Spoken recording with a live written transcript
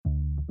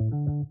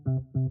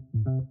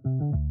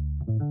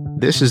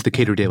This is the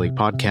Cato Daily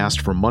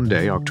Podcast for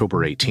Monday,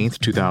 October 18th,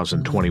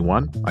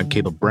 2021. I'm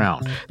Caleb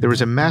Brown. There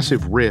is a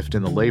massive rift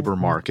in the labor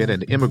market,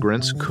 and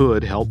immigrants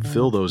could help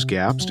fill those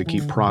gaps to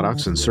keep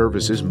products and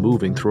services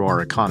moving through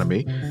our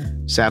economy.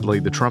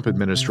 Sadly, the Trump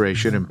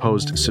administration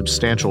imposed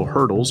substantial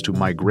hurdles to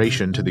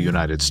migration to the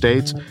United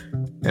States,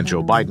 and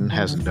Joe Biden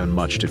hasn't done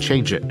much to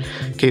change it.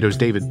 Cato's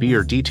David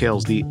Beer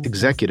details the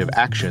executive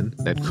action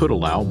that could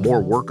allow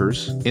more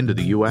workers into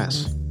the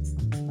U.S.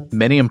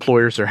 Many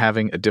employers are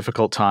having a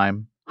difficult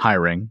time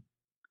hiring.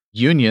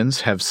 Unions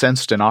have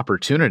sensed an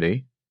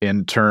opportunity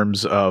in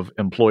terms of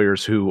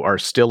employers who are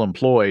still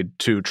employed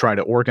to try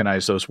to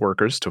organize those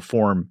workers to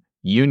form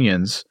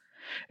unions.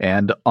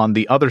 And on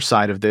the other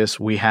side of this,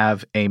 we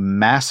have a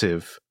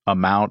massive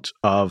amount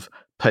of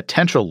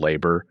potential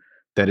labor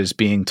that is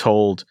being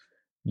told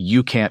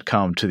you can't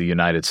come to the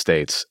United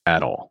States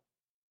at all.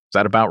 Is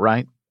that about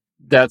right?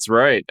 That's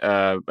right.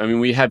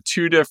 We have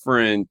two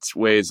different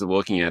ways of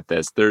looking at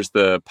this. There's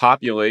the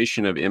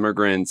population of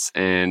immigrants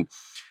and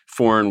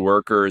foreign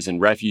workers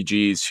and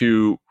refugees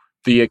who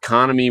the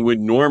economy would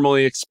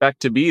normally expect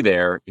to be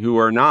there, who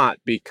are not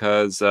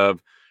because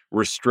of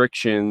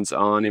restrictions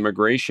on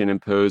immigration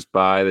imposed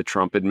by the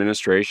Trump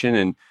administration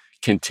and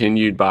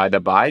continued by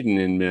the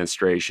Biden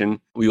administration.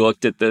 We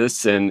looked at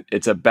this, and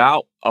it's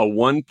about a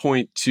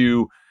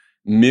 1.2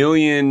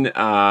 million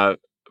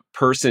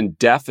person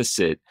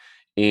deficit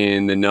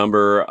in the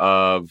number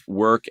of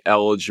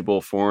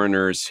work-eligible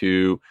foreigners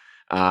who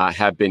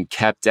have been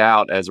kept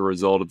out as a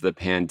result of the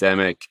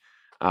pandemic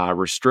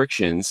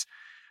restrictions.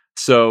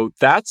 So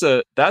that's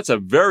a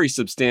very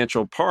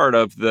substantial part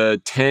of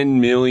the 10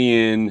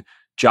 million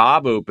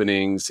job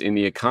openings in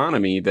the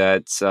economy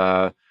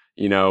that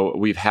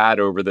we've had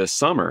over this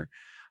summer.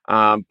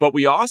 But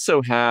we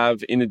also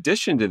have, in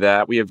addition to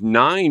that, we have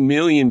 9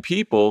 million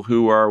people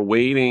who are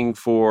waiting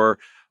for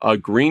a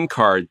green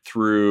card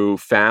through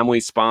family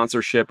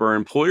sponsorship or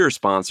employer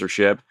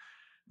sponsorship.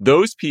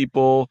 Those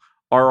people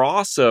are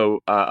also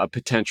a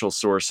potential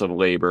source of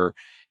labor.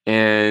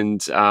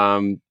 And,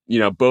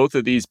 both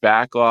of these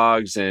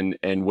backlogs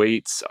and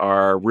waits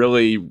are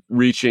really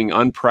reaching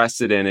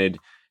unprecedented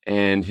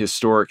and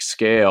historic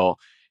scale.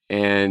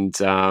 And,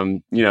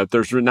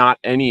 there's not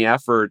any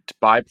effort,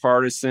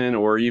 bipartisan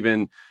or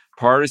even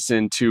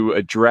partisan, to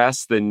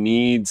address the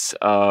needs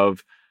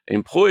of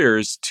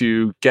employers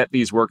to get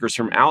these workers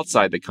from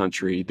outside the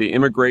country. The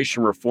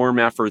immigration reform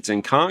efforts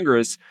in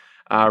Congress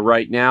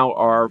right now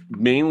are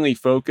mainly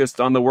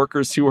focused on the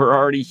workers who are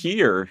already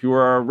here, who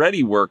are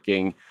already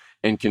working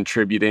and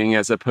contributing,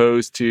 as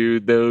opposed to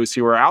those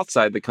who are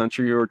outside the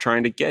country who are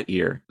trying to get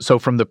here. So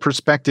from the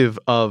perspective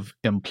of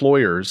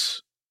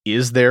employers,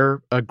 is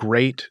there a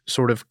great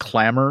sort of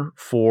clamor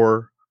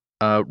for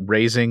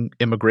raising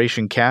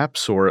immigration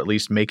caps, or at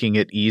least making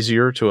it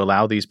easier to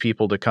allow these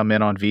people to come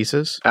in on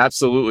visas?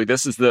 Absolutely.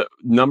 This is the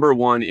number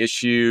one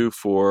issue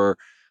for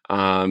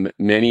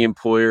many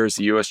employers.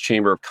 The U.S.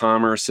 Chamber of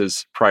Commerce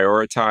has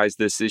prioritized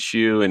this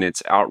issue in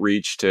its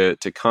outreach to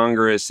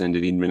Congress and to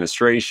the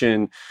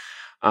administration.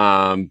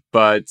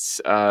 But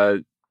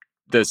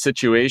the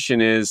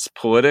situation is,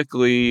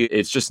 politically,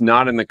 it's just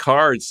not in the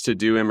cards to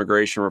do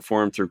immigration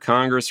reform through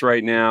Congress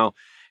right now.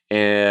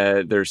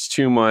 And there's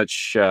too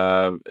much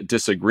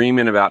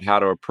disagreement about how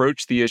to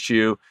approach the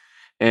issue.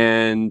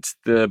 And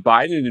the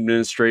Biden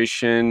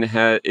administration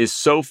is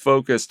so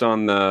focused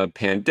on the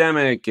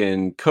pandemic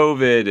and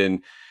COVID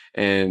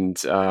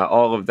and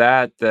all of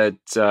that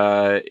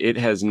it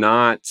has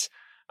not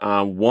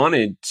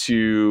wanted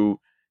to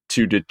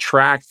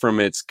detract from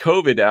its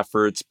COVID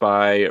efforts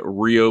by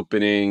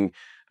reopening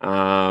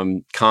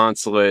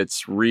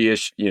consulates,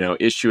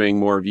 issuing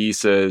more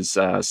visas,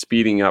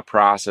 speeding up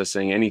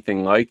processing,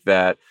 anything like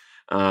that.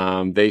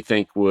 They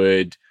think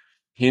would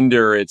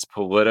hinder its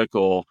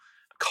political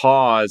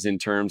cause in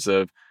terms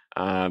of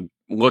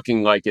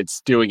looking like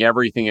it's doing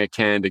everything it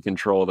can to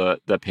control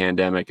the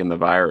pandemic and the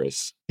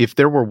virus. If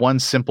there were one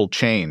simple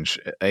change,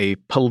 a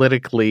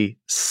politically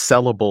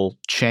sellable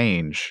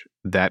change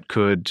that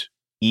could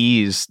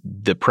ease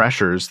the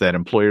pressures that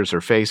employers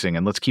are facing,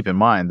 and let's keep in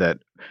mind that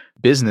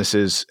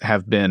businesses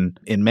have been,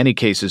 in many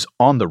cases,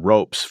 on the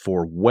ropes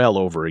for well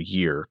over a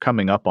year,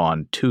 coming up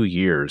on 2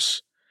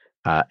 years,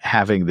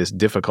 having this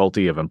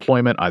difficulty of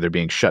employment, either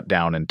being shut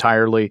down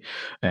entirely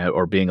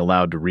or being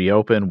allowed to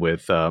reopen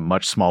with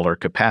much smaller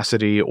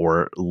capacity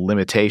or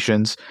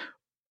limitations.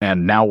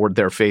 And now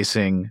they're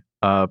facing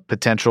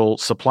potential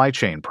supply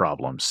chain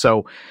problems.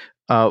 So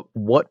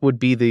what would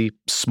be the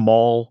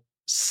small,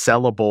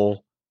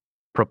 sellable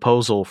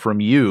proposal from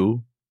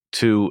you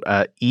to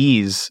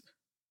ease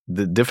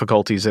the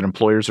difficulties that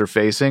employers are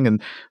facing,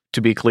 and,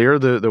 to be clear,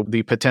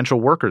 the potential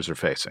workers are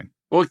facing?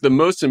 Well, the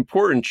most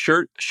important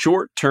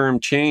short-term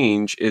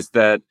change is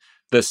that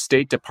the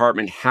State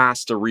Department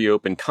has to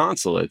reopen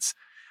consulates.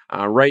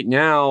 Right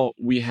now,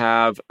 we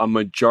have a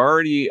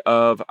majority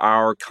of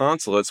our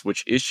consulates,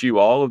 which issue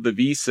all of the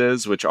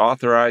visas, which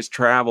authorize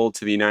travel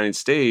to the United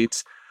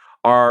States,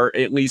 are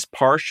at least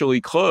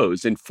partially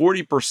closed. And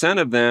 40%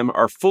 of them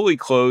are fully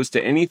closed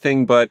to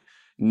anything but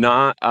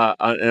not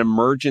an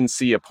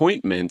emergency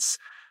appointments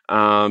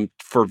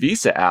for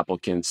visa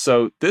applicants.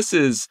 So this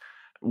is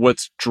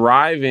what's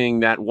driving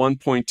that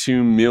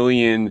 1.2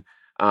 million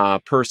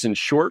person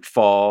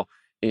shortfall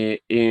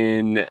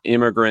in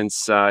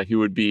immigrants who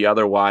would be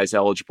otherwise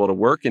eligible to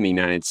work in the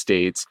United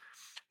States.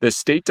 The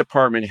State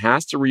Department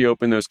has to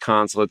reopen those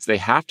consulates. They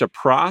have to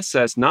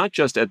process not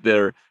just at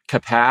their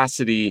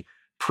capacity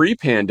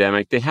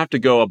pre-pandemic, they have to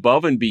go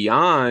above and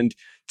beyond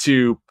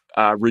to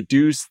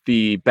reduce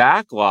the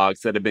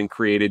backlogs that have been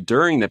created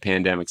during the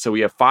pandemic. So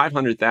we have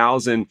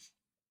 500,000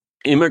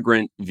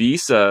 immigrant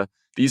visa.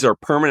 These are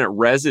permanent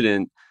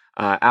resident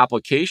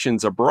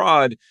applications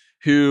abroad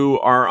who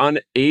are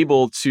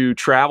unable to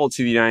travel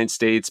to the United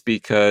States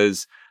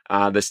because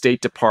the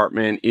State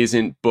Department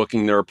isn't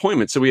booking their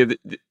appointments. So we have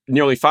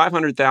nearly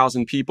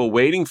 500,000 people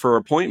waiting for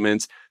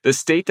appointments. The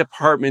State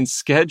Department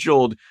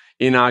scheduled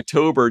in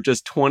October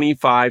just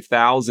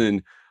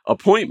 25,000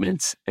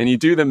 appointments. And you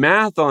do the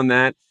math on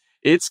that,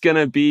 it's going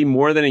to be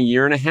more than a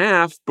year and a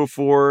half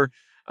before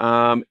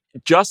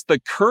just the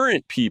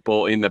current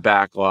people in the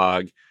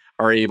backlog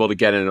are able to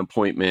get an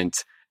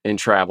appointment and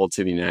travel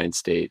to the United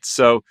States.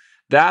 So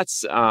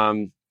that's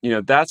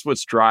that's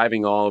what's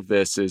driving all of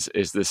this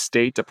is the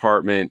State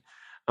Department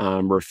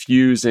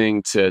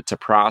refusing to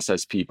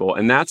process people.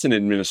 And that's an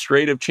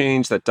administrative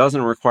change that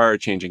doesn't require a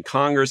change in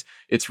Congress.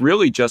 It's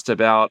really just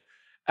about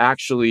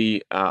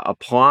actually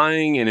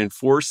applying and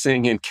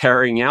enforcing and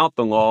carrying out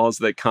the laws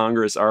that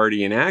Congress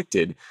already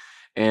enacted.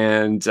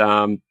 And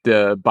the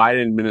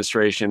Biden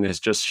administration has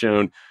just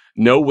shown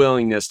no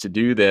willingness to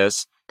do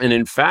this. And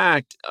in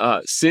fact,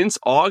 since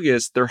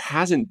August, there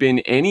hasn't been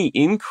any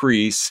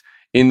increase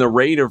in the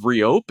rate of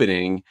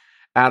reopening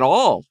at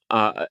all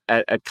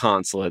at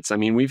consulates. I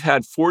mean, we've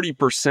had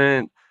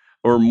 40%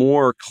 or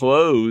more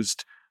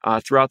closed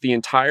throughout the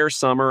entire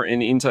summer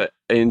and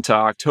into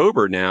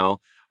October now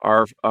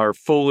are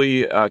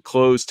fully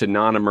closed to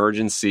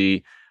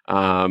non-emergency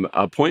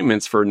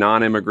appointments for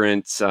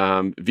non-immigrant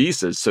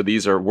visas. So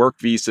these are work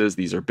visas,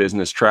 these are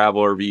business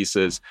traveler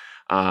visas,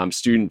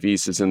 student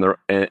visas, and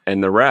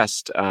the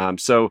rest.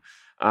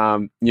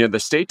 The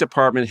State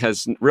Department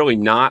has really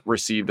not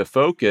received the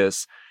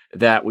focus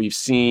that we've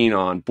seen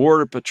on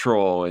Border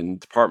Patrol and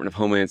Department of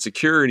Homeland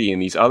Security and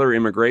these other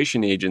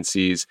immigration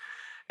agencies.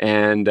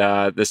 And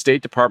the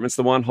State Department's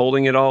the one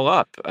holding it all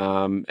up.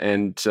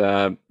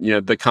 The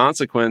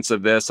consequence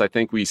of this, I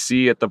think we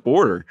see at the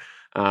border.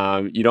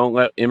 You don't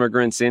let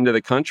immigrants into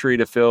the country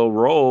to fill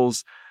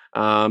roles.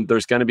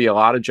 There's going to be a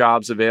lot of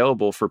jobs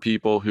available for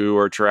people who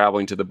are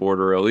traveling to the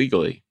border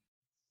illegally.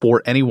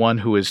 For anyone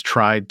who has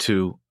tried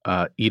to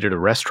eat at a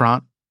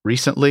restaurant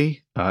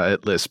recently,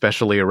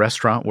 especially a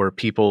restaurant where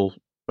people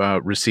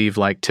receive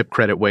like tip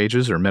credit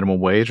wages or minimum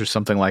wage or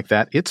something like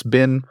that, it's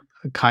been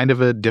kind of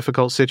a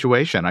difficult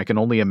situation. I can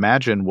only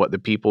imagine what the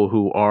people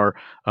who are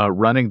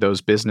running those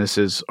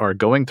businesses are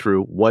going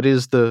through. What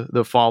is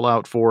the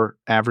fallout for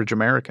average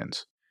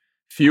Americans?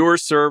 Fewer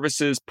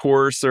services,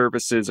 poorer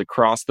services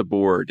across the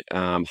board,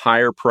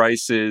 higher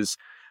prices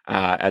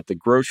at the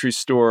grocery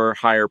store,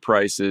 higher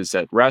prices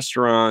at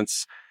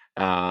restaurants,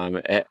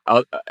 at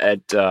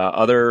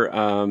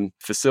other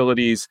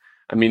facilities.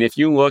 I mean, if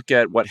you look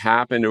at what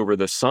happened over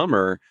the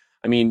summer,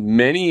 I mean,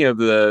 many of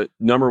the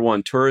number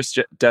one tourist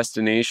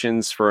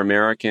destinations for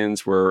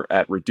Americans were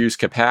at reduced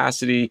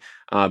capacity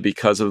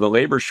because of the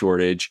labor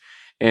shortage.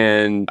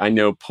 And I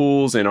know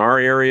pools in our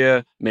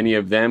area, many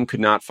of them could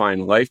not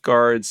find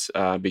lifeguards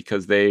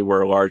because they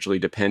were largely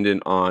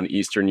dependent on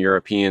Eastern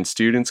European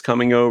students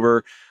coming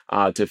over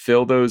to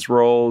fill those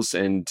roles.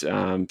 And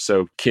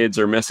so kids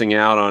are missing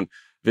out on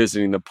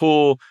visiting the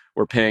pool.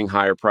 We're paying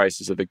higher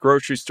prices at the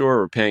grocery store.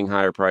 We're paying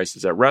higher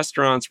prices at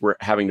restaurants. We're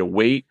having to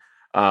wait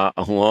a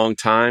long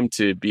time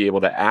to be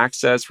able to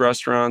access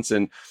restaurants.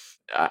 And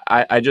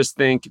I just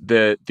think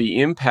that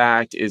the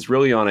impact is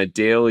really on a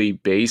daily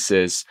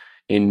basis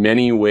in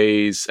many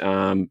ways,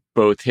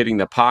 both hitting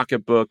the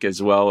pocketbook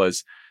as well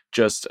as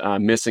just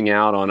missing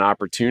out on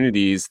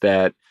opportunities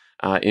that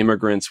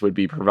immigrants would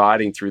be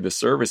providing through the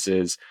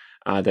services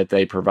that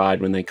they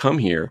provide when they come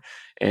here.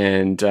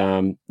 And,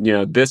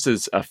 this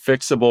is a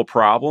fixable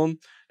problem.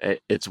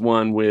 It's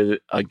one with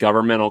a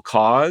governmental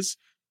cause,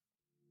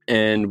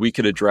 and we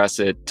could address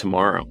it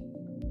tomorrow.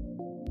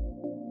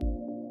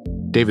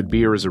 David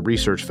Bier is a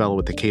research fellow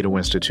at the Cato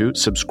Institute.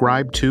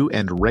 Subscribe to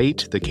and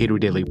rate the Cato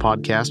Daily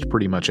Podcast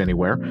pretty much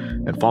anywhere,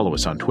 and follow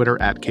us on Twitter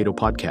 @Cato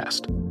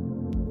Podcast.